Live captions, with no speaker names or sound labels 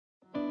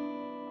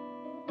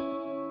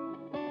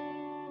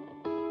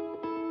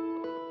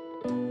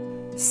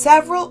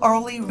Several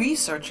early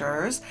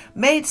researchers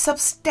made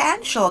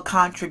substantial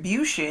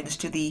contributions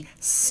to the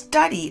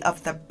study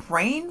of the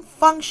brain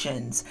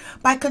functions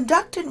by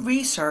conducting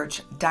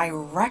research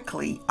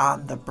directly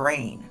on the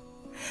brain.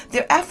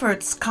 Their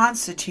efforts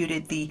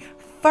constituted the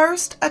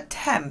first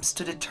attempts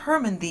to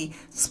determine the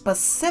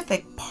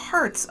specific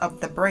parts of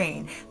the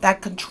brain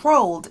that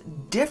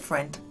controlled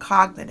different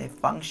cognitive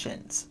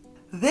functions.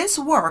 This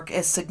work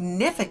is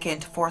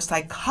significant for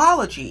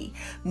psychology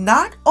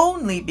not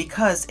only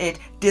because it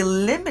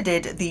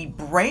delimited the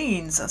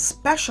brain's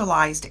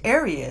specialized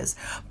areas,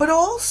 but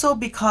also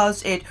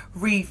because it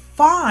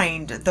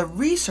refined the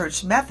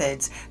research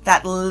methods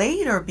that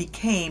later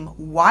became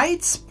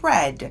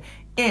widespread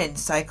in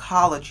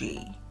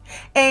psychology.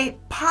 A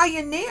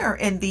pioneer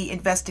in the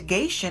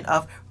investigation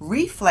of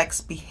reflex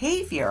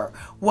behavior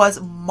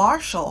was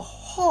Marshall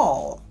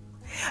Hall,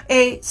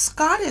 a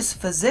Scottish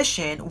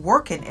physician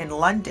working in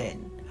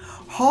London.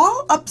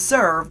 Hall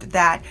observed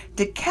that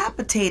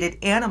decapitated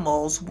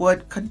animals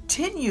would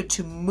continue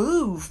to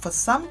move for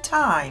some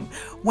time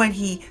when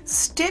he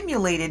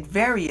stimulated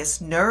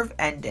various nerve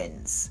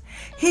endings.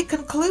 He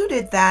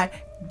concluded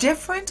that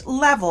different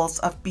levels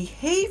of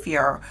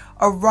behavior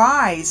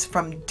arise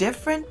from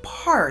different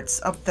parts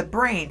of the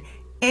brain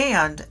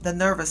and the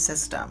nervous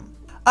system.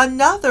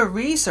 Another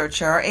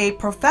researcher, a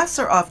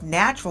professor of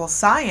natural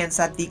science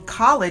at the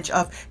College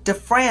of de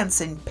France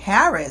in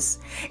Paris,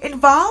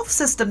 involved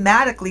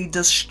systematically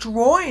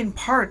destroying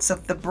parts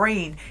of the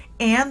brain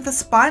and the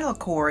spinal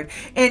cord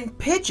in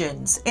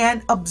pigeons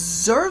and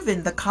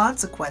observing the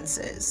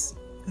consequences.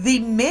 The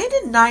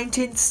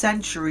mid-19th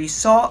century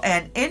saw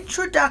an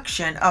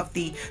introduction of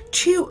the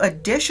two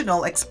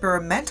additional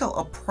experimental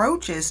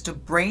approaches to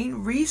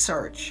brain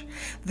research,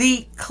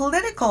 the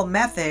clinical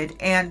method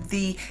and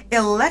the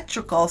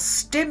electrical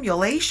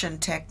stimulation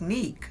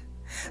technique.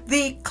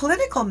 The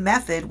clinical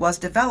method was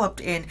developed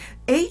in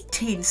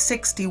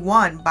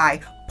 1861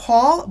 by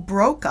Paul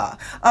Broca,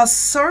 a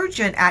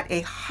surgeon at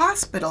a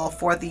hospital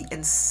for the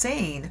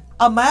insane.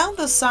 Among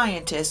the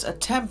scientists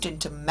attempting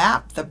to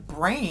map the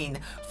brain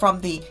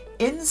from the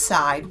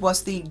inside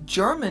was the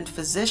German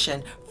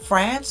physician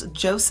Franz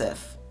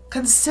Joseph.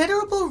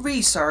 Considerable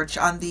research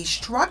on the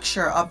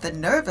structure of the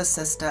nervous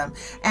system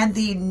and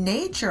the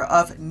nature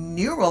of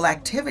neural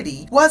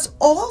activity was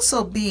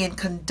also being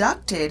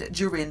conducted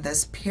during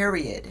this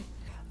period.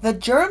 The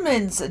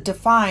Germans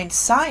defined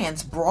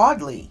science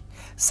broadly.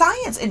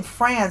 Science in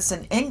France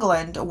and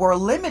England were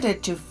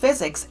limited to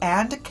physics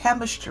and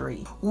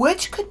chemistry,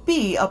 which could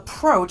be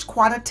approached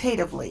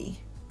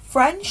quantitatively.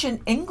 French and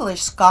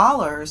English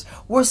scholars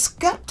were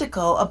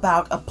skeptical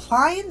about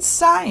applying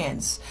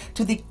science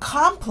to the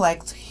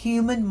complex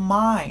human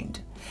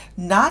mind.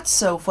 Not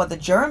so for the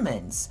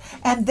Germans,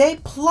 and they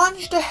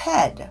plunged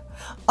ahead,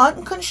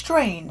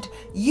 unconstrained,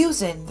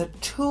 using the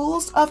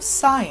tools of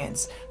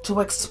science to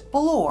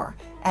explore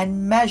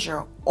and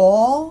measure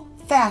all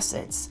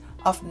facets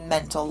of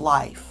mental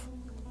life.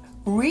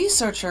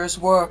 Researchers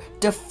were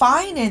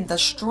defining the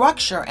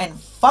structure and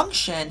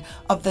function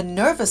of the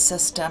nervous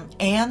system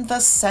and the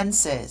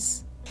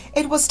senses.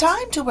 It was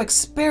time to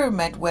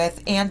experiment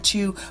with and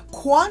to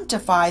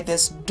quantify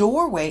this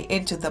doorway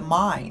into the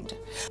mind.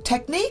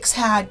 Techniques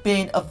had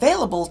been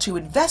available to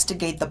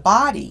investigate the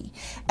body,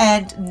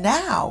 and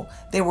now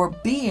they were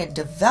being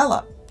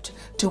developed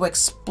to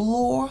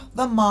explore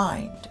the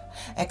mind.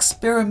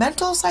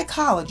 Experimental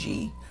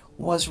psychology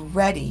was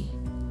ready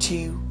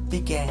to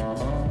begin.